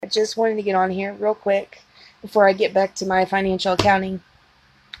just wanted to get on here real quick before I get back to my financial accounting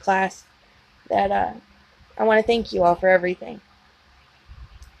class that I want to thank you all for everything.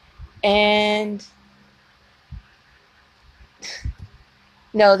 And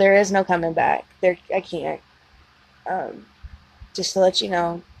no, there is no coming back. I can't. Just to let you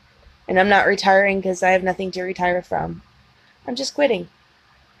know. And I'm not retiring because I have nothing to retire from. I'm just quitting.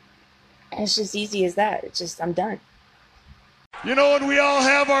 And it's just easy as that. It's just, I'm done. You know, and we all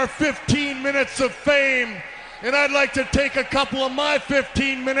have our 15 minutes of fame. And I'd like to take a couple of my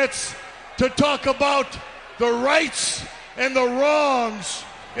 15 minutes to talk about the rights and the wrongs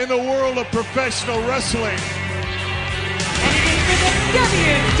in the world of professional wrestling. And it is for the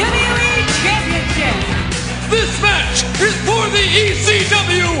WWE Championship. This match is for the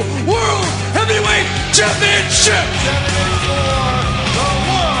ECW World Heavyweight Championship. 7 for the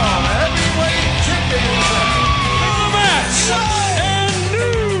World Heavyweight Championship. The match and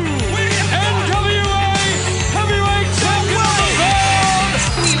new NWA Heavyweight Champion of the world.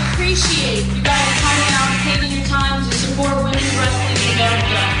 We appreciate you guys coming out and taking your time to support women's wrestling in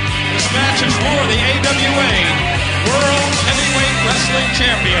America. This match is for the AWA World Heavyweight Wrestling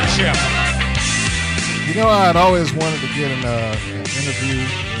Championship. You know, I'd always wanted to get an interview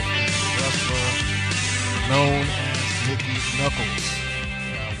with a wrestler known as Mickey Knuckles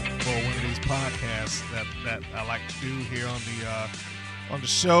for one of these podcasts that I like to do here on the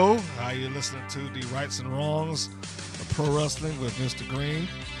show. You're listening to the Rights and Wrongs of Pro Wrestling with Mr. Green.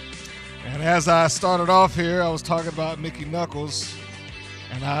 And as I started off here, I was talking about Mickey Knuckles,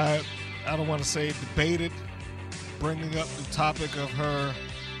 and I don't want to say debated bringing up the topic of her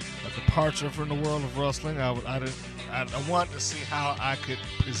departure from the world of wrestling. I wanted to see how I could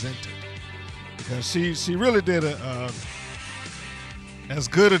present it, because she really did as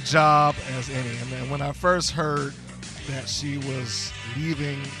good a job as any. And then when I first heard that she was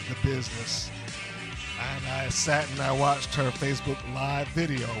leaving the business, and I sat and I watched her Facebook Live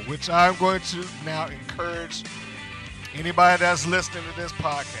video, which I'm going to now encourage anybody that's listening to this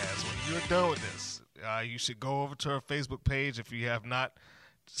podcast, when you're done with this, you should go over to her Facebook page. If you have not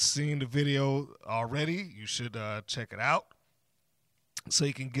seen the video already, you should check it out so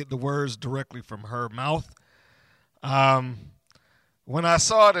you can get the words directly from her mouth. When I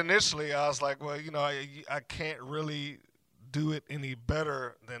saw it initially, I was like, well, you know, I can't really do it any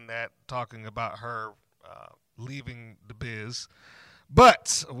better than that, talking about her leaving the biz.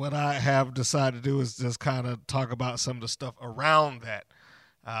 But what I have decided to do is just kind of talk about some of the stuff around that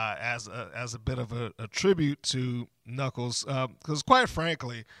as a bit of a tribute to Knuckles, because quite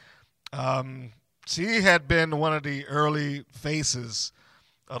frankly, she had been one of the early faces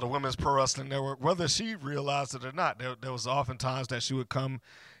of the Women's Pro Wrestling Network, whether she realized it or not. There was oftentimes that she would come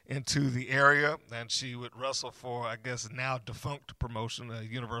into the area and she would wrestle for, I guess, now defunct promotion,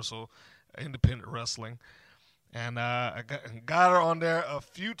 Universal Independent Wrestling. And I got her on there a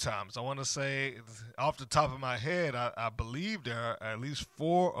few times. I want to say, off the top of my head, I believe there are at least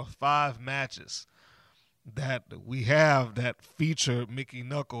 4 or 5 matches that we have that feature Mickey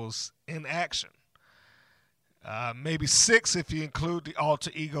Knuckles in action. Maybe 6 if you include the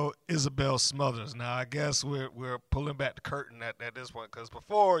alter ego Isabel Smothers. Now, I guess we're pulling back the curtain at this point, because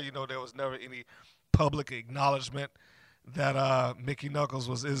before, you know, there was never any public acknowledgement that Mickey Knuckles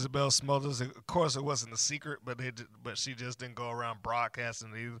was Isabel Smothers. Of course, it wasn't a secret, but she just didn't go around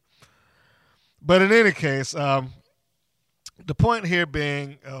broadcasting it either. But in any case, the point here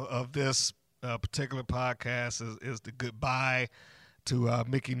being of this particular podcast is the goodbye to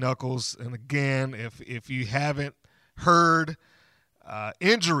Mickey Knuckles. And again, if you haven't heard,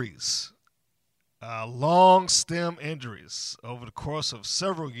 injuries, long stem injuries over the course of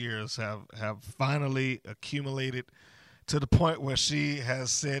several years have finally accumulated to the point where she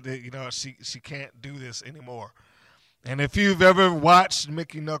has said that, you know, she can't do this anymore. And if you've ever watched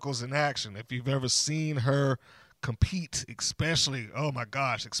Mickey Knuckles in action, if you've ever seen her compete, especially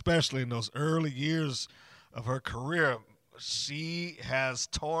in those early years of her career, she has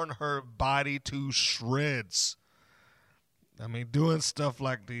torn her body to shreds. I mean, doing stuff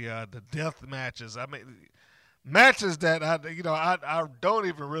like the death matches. I mean, matches that I don't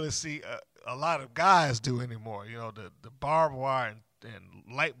even really see a lot of guys do anymore. You know, the barbed wire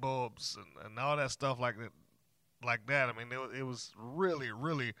and light bulbs and all that stuff like that. I mean, it was really,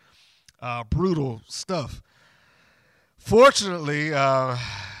 really brutal stuff. Fortunately,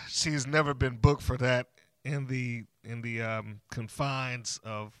 she's never been booked for that in the confines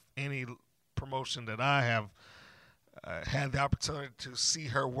of any promotion that I have had the opportunity to see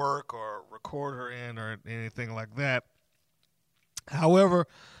her work or record her in or anything like that. However,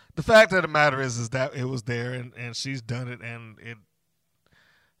 the fact of the matter is that it was there, and she's done it, and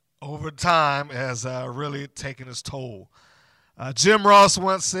over time has really taken its toll. Jim Ross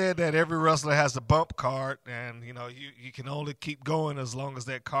once said that every wrestler has a bump card, and you can only keep going as long as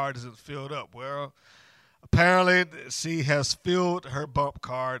that card isn't filled up. Well, apparently she has filled her bump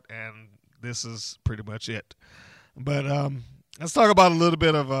card, and this is pretty much it. But let's talk about a little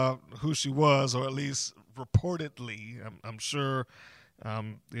bit of who she was, or at least reportedly. I'm sure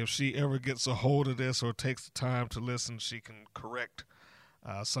if she ever gets a hold of this or takes the time to listen, she can correct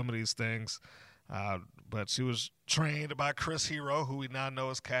some of these things. But she was trained by Chris Hero, who we now know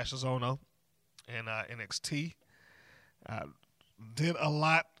as Cassius Ohno, in NXT. Did a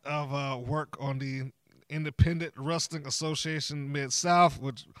lot of work on the Independent Wrestling Association Mid-South,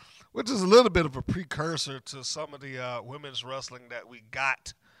 which is a little bit of a precursor to some of the women's wrestling that we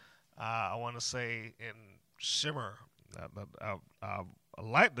got, I want to say, in Shimmer. I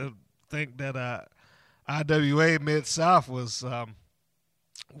like to think that IWA Mid-South was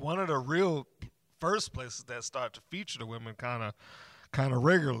one of the real first places that started to feature the women kind of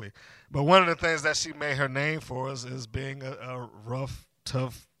regularly. But one of the things that she made her name for is being a rough,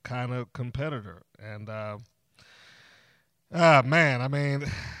 tough kind of competitor. And man, I mean,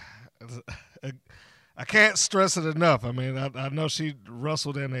 I can't stress it enough. I mean, I know she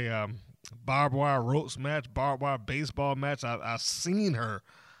wrestled in a barbed wire ropes match, barbed wire baseball match. I've seen her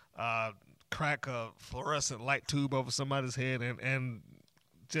crack a fluorescent light tube over somebody's head and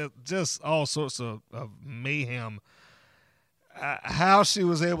just all sorts of mayhem. How she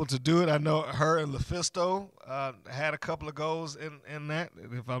was able to do it, I know her and LuFisto had a couple of goals in that,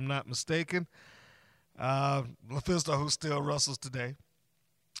 if I'm not mistaken. LuFisto, who still wrestles today,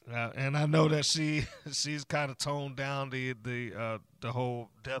 and I know that she's kind of toned down the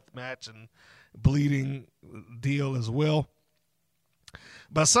whole death match and bleeding deal as well.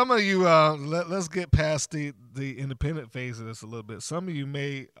 But some of you, let's get past the independent phase of this a little bit. Some of you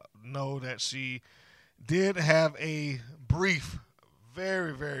may know that she did have a brief,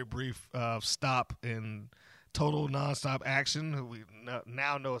 very, very brief stop in Total Nonstop Action, who we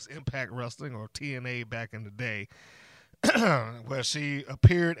now know as Impact Wrestling, or TNA back in the day, where she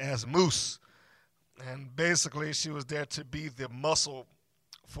appeared as Moose. And basically she was there to be the muscle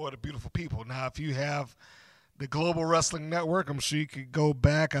for the beautiful people. Now, if you have the Global Wrestling Network, I'm sure you could go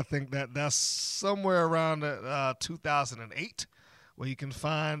back. I think that's somewhere around 2008 where you can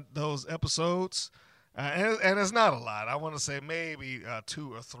find those episodes. And it's not a lot. I want to say maybe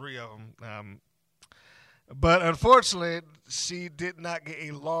 2 or 3 of them. But unfortunately, she did not get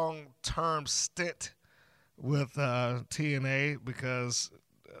a long-term stint with TNA because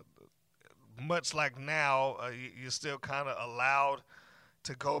much like now, you're still kind of allowed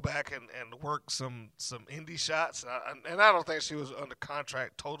to go back and work some indie shots, and I don't think she was under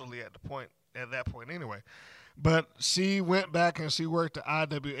contract totally at that point anyway. But she went back and she worked the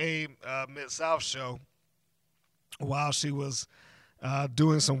IWA Mid-South show while she was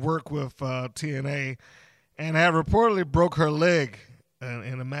doing some work with TNA, and had reportedly broke her leg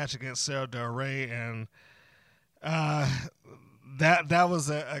in a match against Sarah Del Rey, and that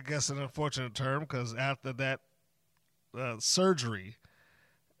was I guess an unfortunate term, because after that surgery,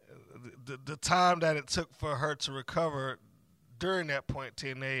 the time that it took for her to recover, during that point,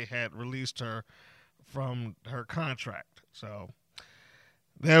 TNA had released her from her contract. So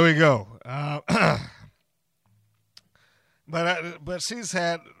there we go. But she's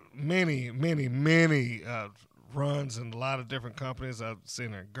had many runs in a lot of different companies. I've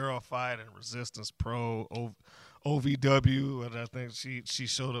seen her Girl Fight and Resistance Pro, OVW, and I think she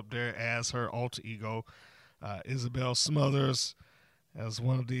showed up there as her alter ego, Isabel Smothers, as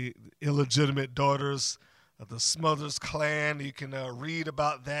one of the illegitimate daughters of the Smothers clan. You can read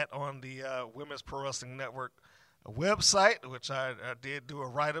about that on the Women's Pro Wrestling Network website, which I did do a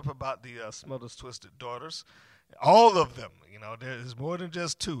write-up about the Smothers Twisted Daughters. All of them, there's more than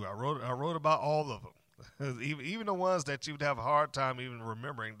just 2. I wrote about all of them, even the ones that you'd have a hard time even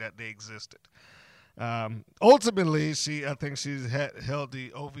remembering that they existed. Ultimately, I think she's held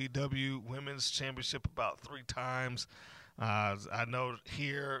the OVW Women's Championship about 3 times. I know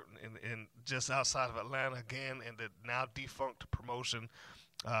here in just outside of Atlanta, again, in the now defunct promotion,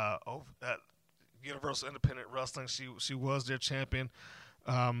 at Universal Independent Wrestling, she was their champion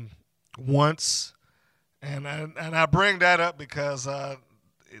once, and I bring that up because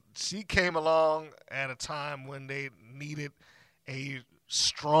she came along at a time when they needed a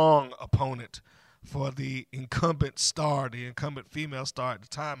strong opponent for the incumbent star, the incumbent female star at the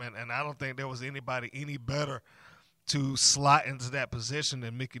time, and I don't think there was anybody any better to slot into that position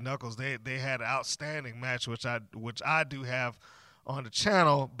than Mickey Knuckles. They had an outstanding match, which I do have on the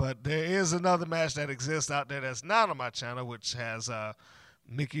channel, but there is another match that exists out there that's not on my channel, which has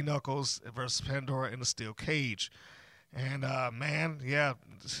Mickey Knuckles versus Pandora in a steel cage. And, man, yeah,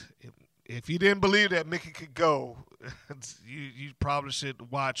 if you didn't believe that Mickey could go, you probably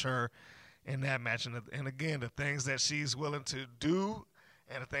should watch her in that match. And again, the things that she's willing to do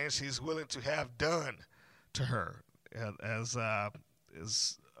and the things she's willing to have done to her as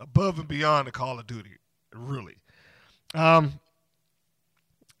is above and beyond the Call of Duty, really.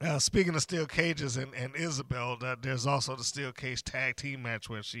 Speaking of steel cages and Isabel, there's also the steel cage tag team match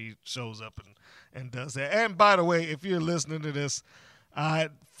where she shows up and does that. And by the way, if you're listening to this, I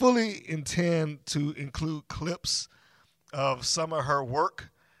fully intend to include clips of some of her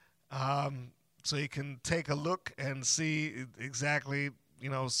work, so you can take a look and see exactly, you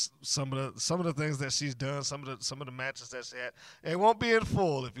know, some of the things that she's done, some of the matches that she had. It won't be in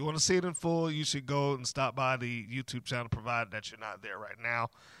full. If you want to see it in full, you should go and stop by the YouTube channel, provided that you're not there right now,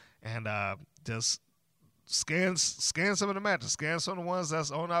 and just scan some of the matches, scan some of the ones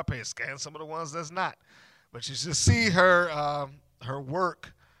that's on our page, scan some of the ones that's not. But you should see her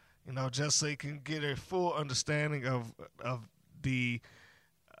work, you know, just so you can get a full understanding of the,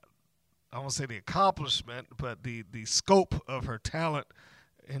 I won't say the accomplishment, but the scope of her talent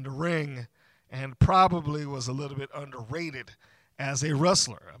in the ring, and probably was a little bit underrated as a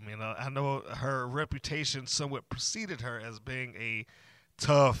wrestler. I mean, I know her reputation somewhat preceded her as being a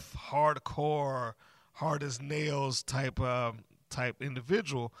tough, hardcore, hard as nails type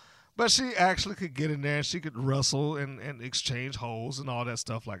individual, but she actually could get in there and she could wrestle and exchange holds and all that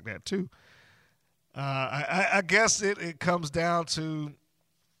stuff like that too. I guess it comes down to,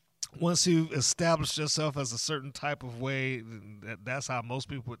 once you've established yourself as a certain type of way, that's how most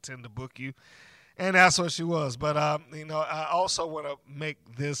people would tend to book you. And that's what she was. But, you know, I also want to make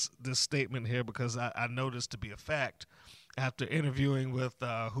this statement here, because I know this to be a fact after interviewing with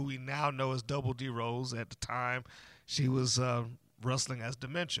who we now know as Double D Rose. At the time, she was wrestling as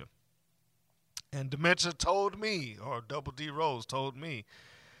Dementia. And Dementia told me, or Double D Rose told me,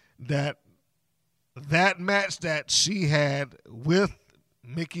 that match that she had with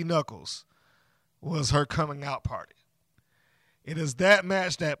Mickey Knuckles was her coming out party. It is that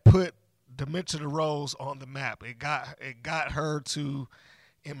match that put Dementia the Rose on the map. It got her to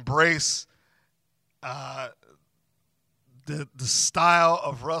embrace the style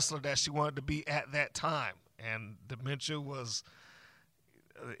of wrestler that she wanted to be at that time. And Dementia was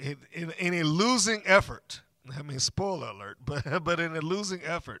in a losing effort. I mean, spoiler alert, but in a losing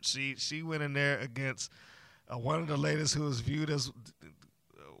effort, she went in there against one of the ladies who was viewed as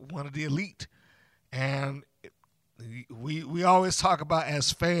one of the elite. And we always talk about,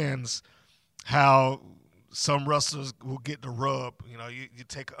 as fans, how some wrestlers will get the rub. You know, you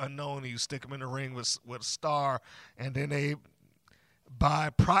take an unknown and you stick them in the ring with a star, and then they,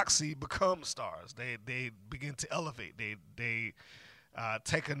 by proxy, become stars. They begin to elevate. They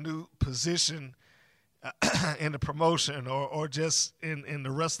take a new position in the promotion, or just in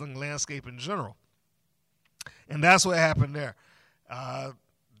the wrestling landscape in general. And that's what happened there.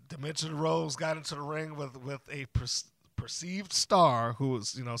 Dementia Rose got into the ring with a perceived star who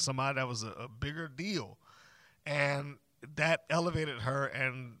was, you know, somebody that was a bigger deal, and that elevated her.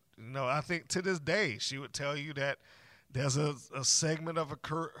 And, you know, I think to this day she would tell you that there's a segment of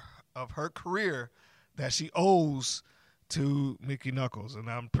her career that she owes to Mickey Knuckles. And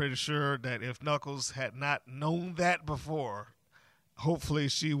I'm pretty sure that if Knuckles had not known that before, hopefully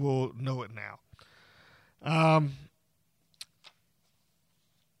she will know it now.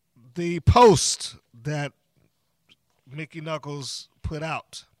 The post that Mickey Knuckles put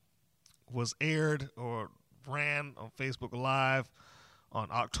out was aired or ran on Facebook Live on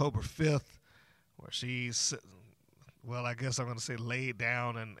October 5th, where she's, well, I guess I'm going to say laid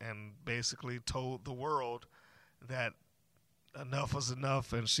down and basically told the world that enough was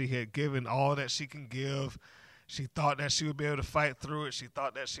enough, and she had given all that she can give. She thought that she would be able to fight through it. She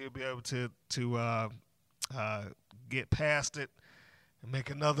thought that she would be able to get past it and make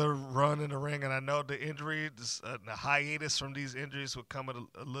another run in the ring. And I know the injury, the hiatus from these injuries would come a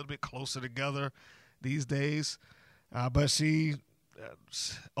little bit closer together these days. But she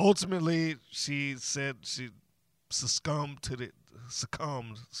ultimately, she said she succumbed to the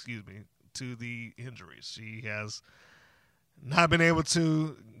injuries. She has not been able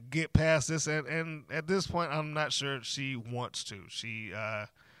to get past this, and at this point, I'm not sure she wants to.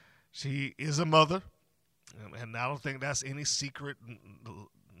 She is a mother, and I don't think that's any secret.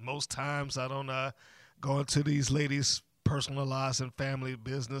 Most times, I don't go into these ladies' personal lives and family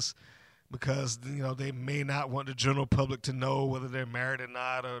business, because, you know, they may not want the general public to know whether they're married or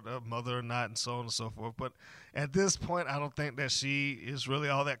not, or a mother or not, and so on and so forth. But at this point, I don't think that she is really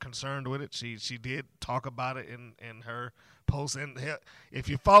all that concerned with it. She did talk about it in her posts. And if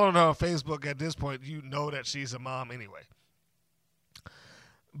you're following her on Facebook at this point, you know that she's a mom anyway.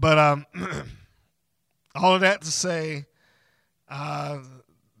 But all of that to say,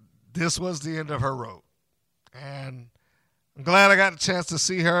 this was the end of her road. And I'm glad I got the chance to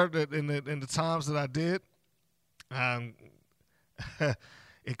see her in the times that I did.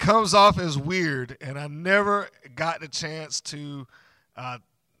 It comes off as weird, and I never got the chance to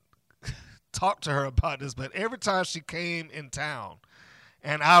talk to her about this, but every time she came in town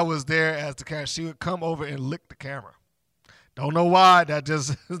and I was there as the camera, she would come over and lick the camera. Don't know why, that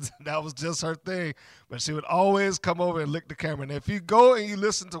was just her thing, but she would always come over and lick the camera. And if you go and you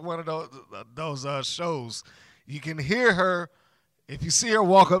listen to one of those shows, you can hear her. If you see her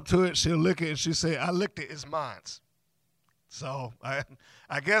walk up to it, she'll lick it and she'll say, "I licked it, it's mine." So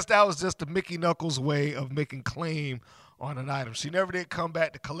I guess that was just the Mickey Knuckles way of making claim on an item. She never did come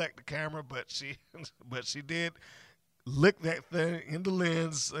back to collect the camera, but she did lick that thing in the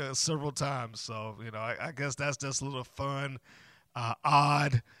lens several times. So, you know, I guess that's just a little fun,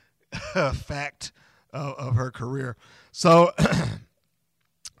 odd fact of her career. So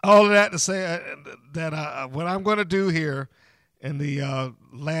all of that to say that what I'm going to do here in the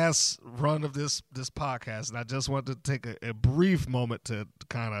last run of this podcast, and I just want to take a brief moment to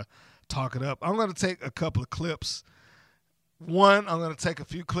kind of talk it up. I'm going to take a couple of clips. One, I'm going to take a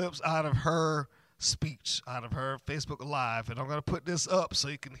few clips out of her speech, out of her Facebook Live, and I'm going to put this up so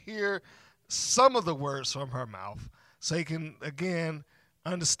you can hear some of the words from her mouth, so you can, again,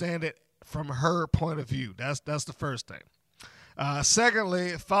 understand it from her point of view. That's the first thing.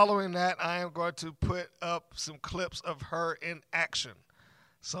 Secondly, following that, I am going to put up some clips of her in action.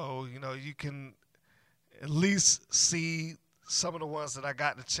 So, you know, you can at least see some of the ones that I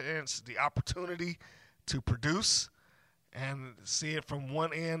got the opportunity to produce and see it from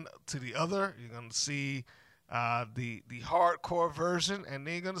one end to the other. You're going to see the hardcore version, and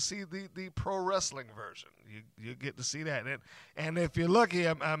then you're going to see the pro wrestling version. You get to see that. And if you're lucky,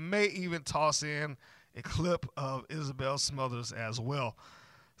 I may even toss in a clip of Isabel Smothers as well.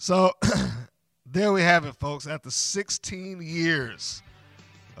 So there we have it, folks. After 16 years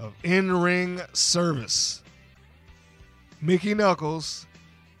of in-ring service, Mickey Knuckles,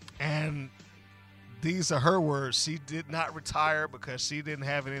 and these are her words, she did not retire because she didn't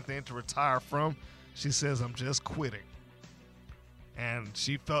have anything to retire from. She says, "I'm just quitting." And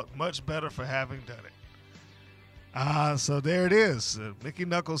she felt much better for having done it. So there it is. Mickey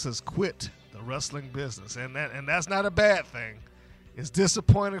Knuckles has quit the wrestling business, and that's not a bad thing. It's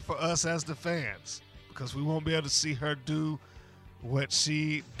disappointing for us as the fans because we won't be able to see her do what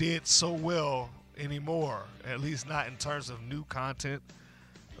she did so well anymore, at least not in terms of new content,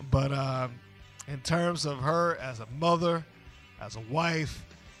 but in terms of her as a mother, as a wife,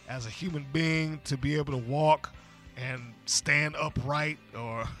 as a human being, to be able to walk and stand upright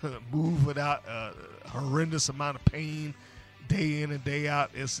or move without a horrendous amount of pain day in and day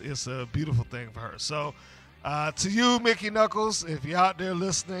out, it's a beautiful thing for her. So to you, Mickey Knuckles, if you're out there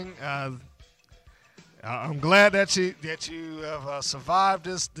listening, I'm glad that you have survived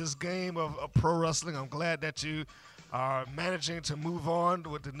this game of pro wrestling. I'm glad that you are managing to move on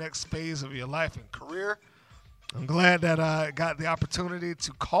with the next phase of your life and career. I'm glad that I got the opportunity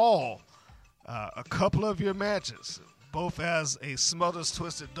to call a couple of your matches, both as a Smothers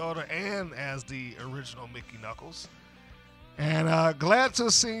Twisted Daughter and as the original Mickey Knuckles. And glad to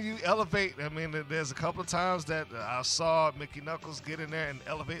have seen you elevate. I mean, there's a couple of times that I saw Mickey Knuckles get in there and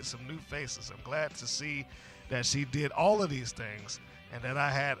elevate some new faces. I'm glad to see that she did all of these things and that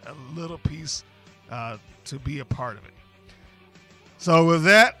I had a little piece to be a part of it. So with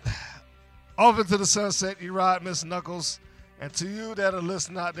that, off into the sunset, you ride, Miss Knuckles. And to you that are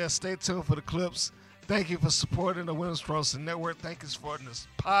listening out there, stay tuned for the clips. Thank you for supporting the Women's Pro Wrestling Network. Thank you for supporting this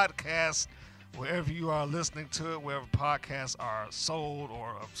podcast. Wherever you are listening to it, wherever podcasts are sold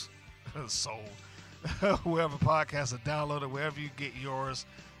or sold, wherever podcasts are downloaded, wherever you get yours,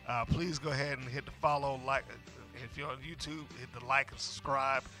 please go ahead and hit the follow, like. If you're on YouTube, hit the like and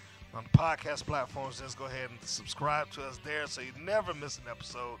subscribe. On the podcast platforms, just go ahead and subscribe to us there so you never miss an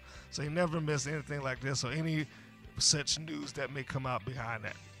episode, so you never miss anything like this or any such news that may come out behind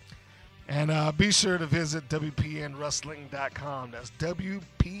that. And be sure to visit WPNWrestling.com. That's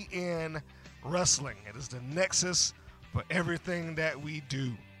WPN Wrestling. It is the nexus for everything that we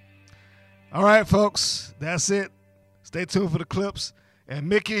do. All right, folks, that's it. Stay tuned for the clips. And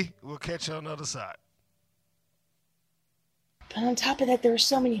Mickey, we'll catch you on the other side. But on top of that, there were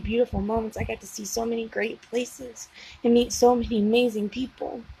so many beautiful moments. I got to see so many great places and meet so many amazing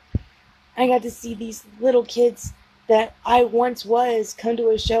people. I got to see these little kids that I once was come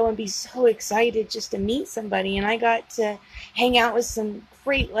to a show and be so excited just to meet somebody. And I got to hang out with some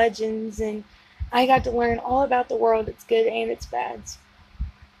great legends, and I got to learn all about the world, its good and its bads.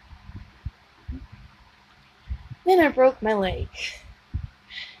 Then I broke my leg.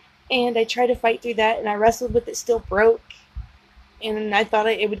 And I tried to fight through that, and I wrestled with it still broke. And I thought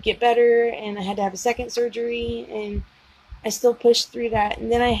it would get better, and I had to have a second surgery, and I still pushed through that.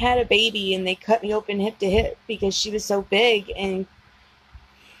 And then I had a baby, and they cut me open hip to hip because she was so big, and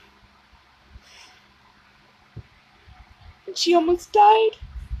she almost died.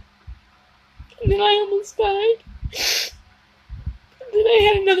 And then I almost died. And then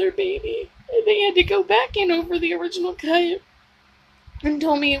I had another baby, and they had to go back in over the original cut and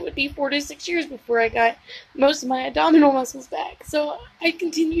told me it would be 4 to 6 years before I got most of my abdominal muscles back. So I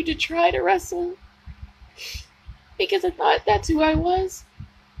continued to try to wrestle because I thought that's who I was.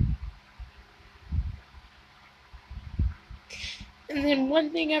 And then one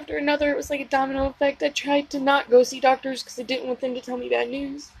thing after another, it was like a domino effect. I tried to not go see doctors because I didn't want them to tell me bad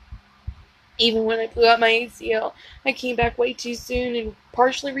news. Even when I blew out my ACL, I came back way too soon and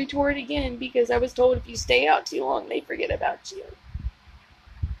partially retore it again because I was told if you stay out too long, they forget about you.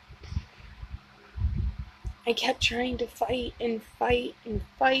 I kept trying to fight and fight and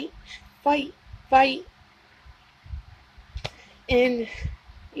fight. And,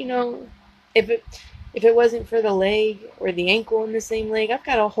 you know, if it wasn't for the leg or the ankle in the same leg, I've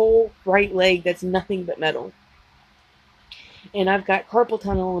got a whole right leg that's nothing but metal. And I've got carpal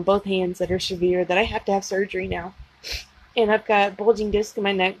tunnel in both hands that are severe that I have to have surgery now. And I've got bulging discs in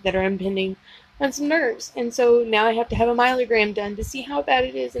my neck that are impinging on some nerves. And so now I have to have a myelogram done to see how bad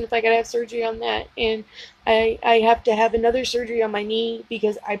it is and if I gotta have surgery on that. And I have to have another surgery on my knee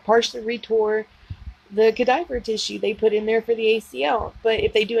because I partially retore the cadaver tissue they put in there for the ACL. But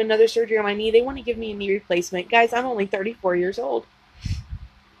if they do another surgery on my knee, they want to give me a knee replacement. Guys, I'm only 34 years old.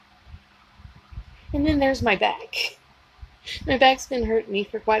 And then there's my back. My back's been hurting me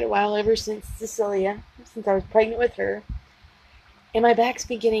for quite a while, ever since Cecilia, since I was pregnant with her. And my back's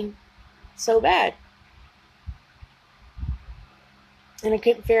been getting so bad. And I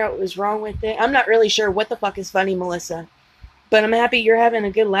couldn't figure out what was wrong with it. I'm not really sure what the fuck is funny, Melissa. But I'm happy you're having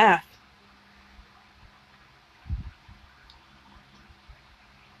a good laugh.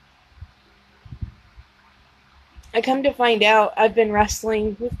 I come to find out I've been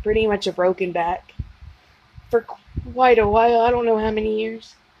wrestling with pretty much a broken back for quite a while. I don't know how many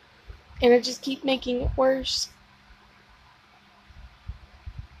years. And I just keep making it worse.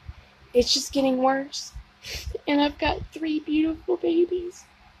 It's just getting worse. And I've got 3 beautiful babies.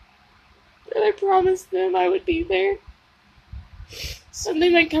 And I promised them I would be there. So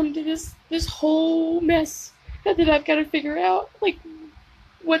then I come to this whole mess that I've got to figure out. Like,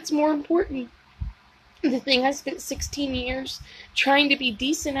 what's more important? The thing I spent 16 years trying to be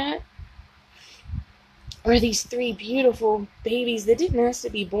decent at, or these 3 beautiful babies that didn't ask to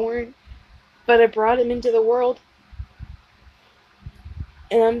be born, but I brought them into the world.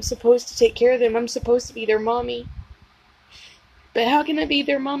 And I'm supposed to take care of them. I'm supposed to be their mommy. But how can I be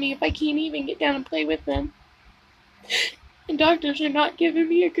their mommy if I can't even get down and play with them? And doctors are not giving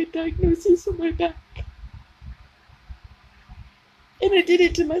me a good diagnosis on my back. And I did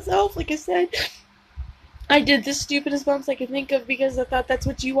it to myself, like I said. I did the stupidest bumps I could think of because I thought that's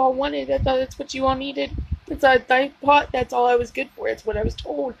what you all wanted. I thought that's what you all needed. I thought that's all I was good for. It's what I was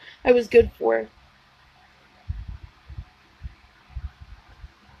told I was good for.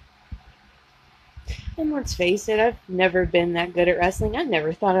 And let's face it, I've never been that good at wrestling. I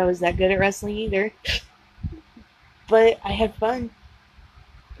never thought I was that good at wrestling either. But I had fun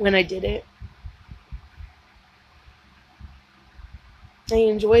when I did it. I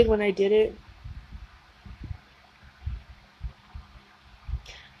enjoyed when I did it.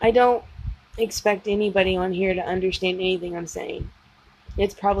 I don't expect anybody on here to understand anything I'm saying.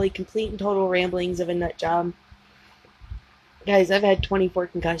 It's probably complete and total ramblings of a nut job. Guys, I've had 24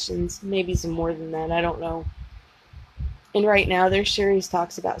 concussions, maybe some more than that, I don't know. And right now, there's serious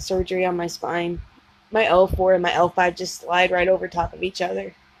talks about surgery on my spine. My L4 and my L5 just slide right over top of each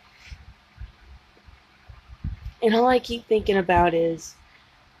other. And all I keep thinking about is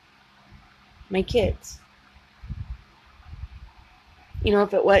my kids. You know,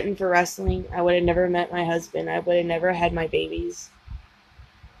 if it wasn't for wrestling, I would have never met my husband. I would have never had my babies.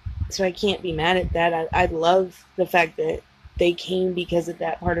 So I can't be mad at that. I love the fact that they came because of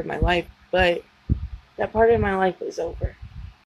that part of my life. But that part of my life is over.